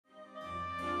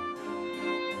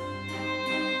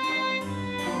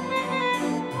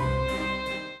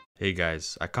Hey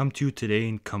guys, I come to you today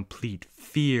in complete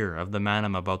fear of the man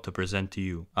I'm about to present to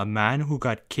you. A man who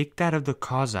got kicked out of the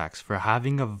Cossacks for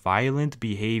having a violent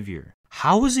behavior.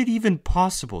 How is it even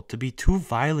possible to be too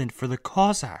violent for the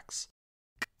Cossacks?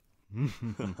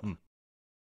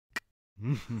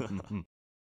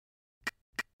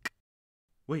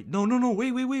 Wait, no,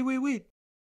 wait.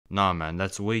 Nah man,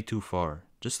 that's way too far.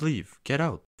 Just leave, get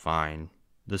out. Fine.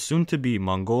 The soon-to-be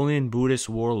Mongolian Buddhist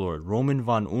warlord Roman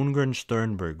von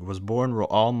Ungern-Sternberg was born where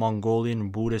all Mongolian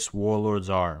Buddhist warlords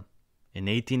are, in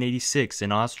 1886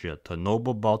 in Austria to a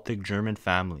noble Baltic German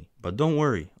family. But don't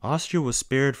worry, Austria was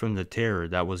spared from the terror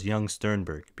that was young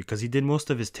Sternberg because he did most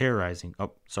of his terrorizing,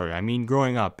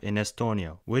 growing up in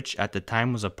Estonia, which at the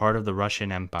time was a part of the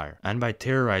Russian Empire. And by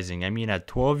terrorizing, I mean at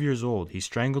 12 years old, he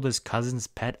strangled his cousin's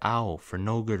pet owl for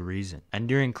no good reason. And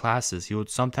during classes, he would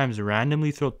sometimes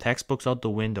randomly throw textbooks out the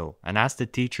window and ask the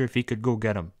teacher if he could go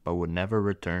get them, but would never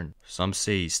return. Some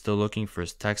say he's still looking for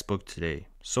his textbook today.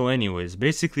 So anyways,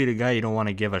 basically the guy you don't want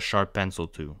to give a sharp pencil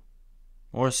to.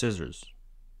 Or scissors.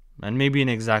 And maybe an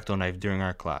X-Acto knife during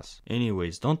our class.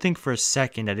 Anyways, don't think for a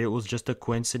second that it was just a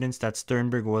coincidence that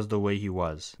Sternberg was the way he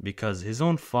was, because his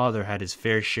own father had his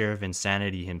fair share of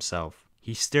insanity himself.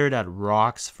 He stared at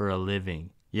rocks for a living.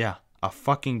 Yeah, a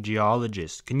fucking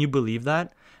geologist. Can you believe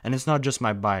that? And it's not just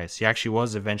my bias. He actually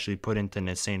was eventually put into an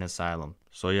insane asylum.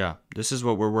 So yeah, this is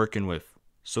what we're working with.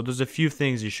 So there's a few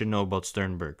things you should know about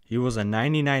Sternberg. He was a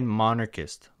 99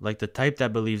 monarchist, like the type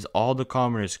that believes all the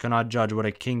commoners cannot judge what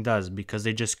a king does because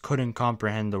they just couldn't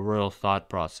comprehend the royal thought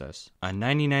process. A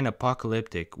 99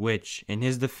 apocalyptic, which, in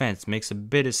his defense, makes a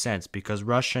bit of sense because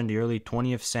Russia in the early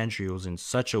 20th century was in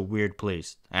such a weird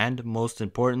place. And, most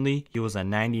importantly, he was a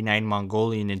 99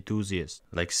 Mongolian enthusiast.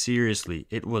 Like seriously,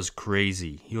 it was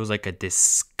crazy. He was like a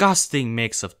disgusting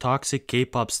mix of toxic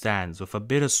K-pop stans with a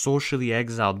bit of socially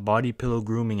exiled body pillow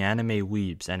grooming anime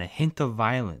weebs and a hint of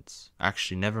violence.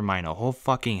 Actually, never mind, a whole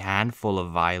fucking handful of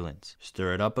violence.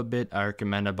 Stir it up a bit. I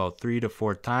recommend about 3 to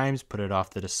 4 times. Put it off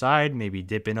to the side. Maybe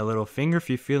dip in a little finger if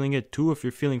you're feeling it too, if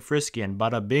you're feeling frisky, and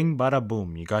bada bing, bada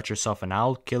boom. You got yourself an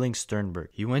owl killing Sternberg.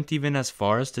 He went even as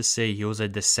far as to say he was a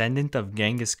descendant of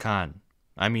Genghis Khan.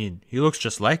 I mean, he looks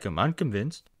just like him. I'm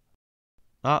convinced.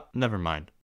 Never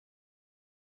mind.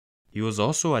 He was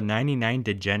also a 99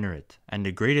 degenerate, and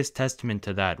the greatest testament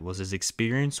to that was his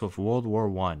experience with World War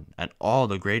I and all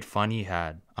the great fun he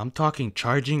had. I'm talking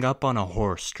charging up on a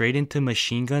horse straight into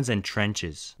machine guns and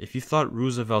trenches. If you thought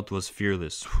Roosevelt was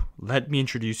fearless, let me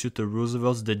introduce you to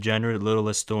Roosevelt's degenerate little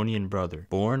Estonian brother,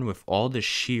 born with all the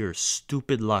sheer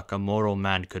stupid luck a mortal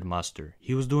man could muster.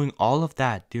 He was doing all of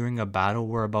that during a battle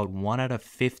where about 1 out of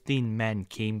 15 men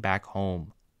came back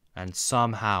home. And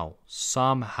somehow,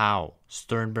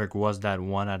 Sternberg was that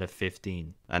 1 out of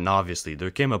 15. And obviously,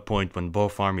 there came a point when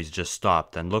both armies just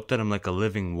stopped and looked at him like a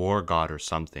living war god or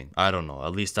something. I don't know,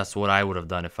 at least that's what I would have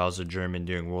done if I was a German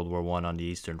during World War I on the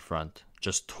Eastern Front.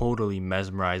 Just totally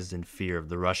mesmerized in fear of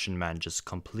the Russian man just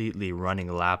completely running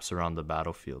laps around the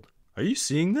battlefield. Are you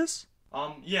seeing this?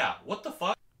 Yeah, what the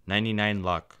fuck? 99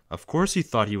 luck. Of course he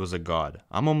thought he was a god.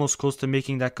 I'm almost close to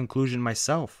making that conclusion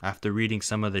myself after reading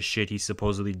some of the shit he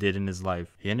supposedly did in his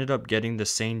life. He ended up getting the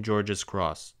St. George's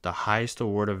Cross, the highest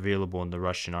award available in the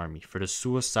Russian army, for the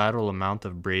suicidal amount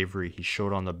of bravery he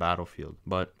showed on the battlefield.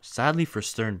 But sadly for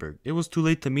Sternberg, it was too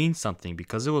late to mean something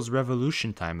because it was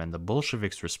revolution time and the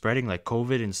Bolsheviks were spreading like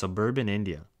COVID in suburban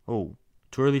India. Oh.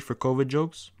 Too early for COVID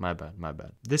jokes? My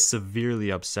bad. This severely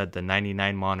upset the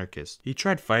 99 monarchist. He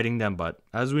tried fighting them, but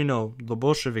as we know, the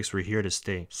Bolsheviks were here to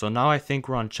stay. So now I think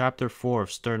we're on chapter 4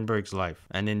 of Sternberg's life.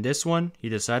 And in this one, he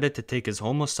decided to take his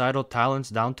homicidal talents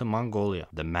down to Mongolia.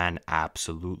 The man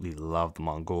absolutely loved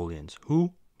Mongolians,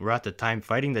 who were at the time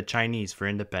fighting the Chinese for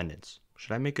independence.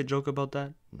 Should I make a joke about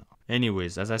that? No.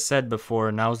 Anyways, as I said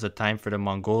before, now's the time for the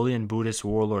Mongolian Buddhist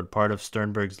warlord part of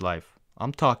Sternberg's life.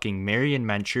 I'm talking marrying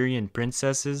Manchurian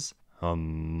princesses. Do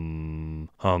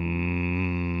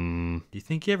you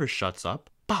think he ever shuts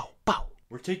up? Pow, pow.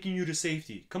 We're taking you to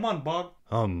safety. Come on, Bog.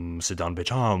 Sit down,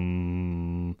 bitch.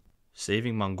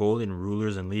 Saving Mongolian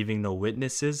rulers and leaving no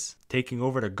witnesses. Taking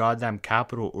over the goddamn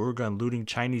capital Urga and looting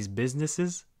Chinese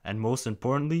businesses. And most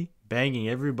importantly, banging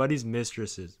everybody's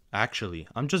mistresses. Actually,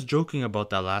 I'm just joking about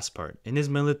that last part. In his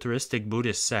militaristic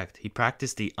Buddhist sect, he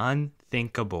practiced the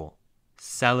unthinkable.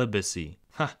 Celibacy.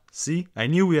 See? I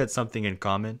knew we had something in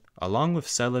common. Along with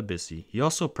celibacy, he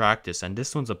also practiced, and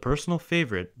this one's a personal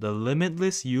favorite, the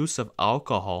limitless use of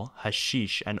alcohol,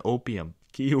 hashish, and opium.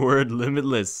 Keyword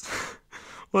limitless.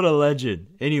 What a legend.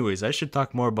 Anyways, I should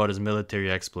talk more about his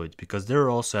military exploits because they're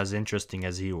also as interesting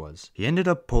as he was. He ended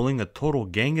up pulling a total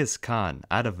Genghis Khan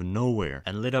out of nowhere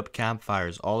and lit up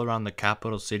campfires all around the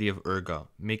capital city of Urga,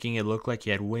 making it look like he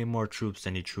had way more troops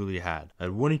than he truly had.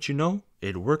 And wouldn't you know,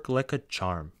 it worked like a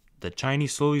charm. The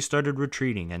Chinese slowly started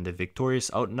retreating, and the victorious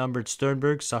outnumbered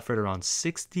Sternberg suffered around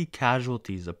 60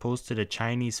 casualties opposed to the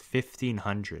Chinese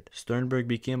 1,500. Sternberg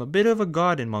became a bit of a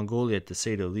god in Mongolia, to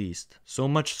say the least. So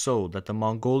much so that the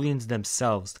Mongolians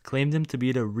themselves claimed him to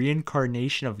be the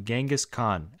reincarnation of Genghis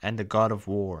Khan and the god of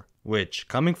war. Which,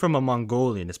 coming from a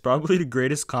Mongolian, is probably the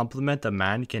greatest compliment a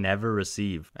man can ever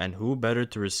receive. And who better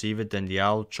to receive it than the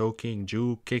owl-choking,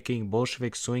 Jew-kicking,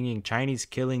 Bolshevik-swinging,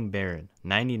 Chinese-killing Baron,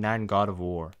 99 God of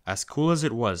War. As cool as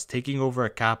it was, taking over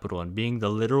a capital and being the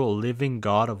literal living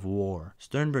god of war,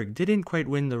 Sternberg didn't quite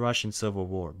win the Russian Civil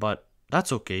War, but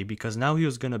that's okay, because now he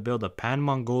was going to build a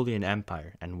pan-Mongolian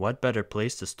empire, and what better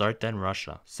place to start than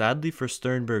Russia. Sadly for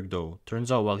Sternberg though,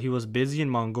 turns out while he was busy in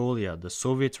Mongolia, the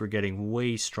Soviets were getting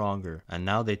way stronger, and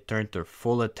now they turned their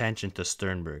full attention to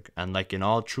Sternberg, and like in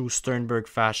all true Sternberg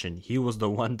fashion, he was the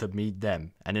one to meet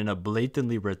them, and in a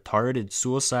blatantly retarded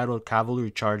suicidal cavalry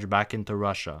charge back into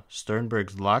Russia,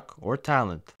 Sternberg's luck, or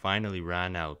talent, finally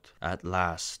ran out. At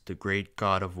last, the great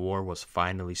god of war was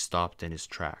finally stopped in his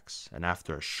tracks, and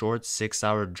after a short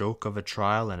 6-hour joke of a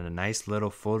trial and a nice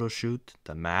little photo shoot,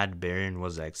 the Mad Baron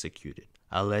was executed.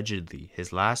 Allegedly,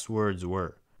 his last words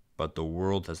were, "But the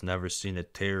world has never seen a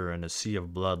terror and a sea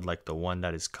of blood like the one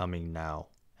that is coming now."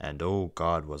 And oh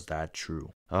God, was that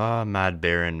true. Ah, Mad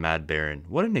Baron, Mad Baron.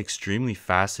 What an extremely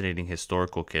fascinating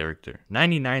historical character.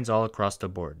 99s all across the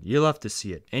board. You'll have to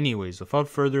see it. Anyways, without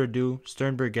further ado,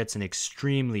 Sternberg gets an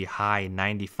extremely high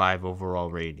 95 overall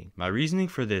rating. My reasoning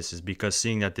for this is because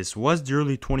seeing that this was the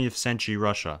early 20th century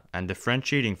Russia, and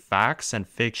differentiating facts and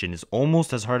fiction is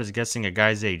almost as hard as guessing a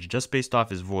guy's age just based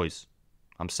off his voice.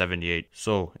 I'm 78.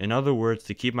 So, in other words,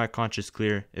 to keep my conscience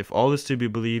clear, if all is to be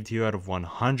believed, he would have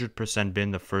 100%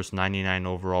 been the first 99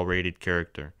 overall rated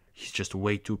character. He's just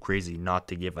way too crazy not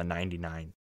to give a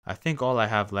 99. I think all I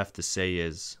have left to say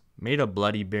is, may the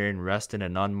bloody Baron rest in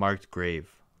an unmarked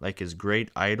grave, like his great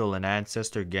idol and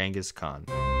ancestor Genghis Khan.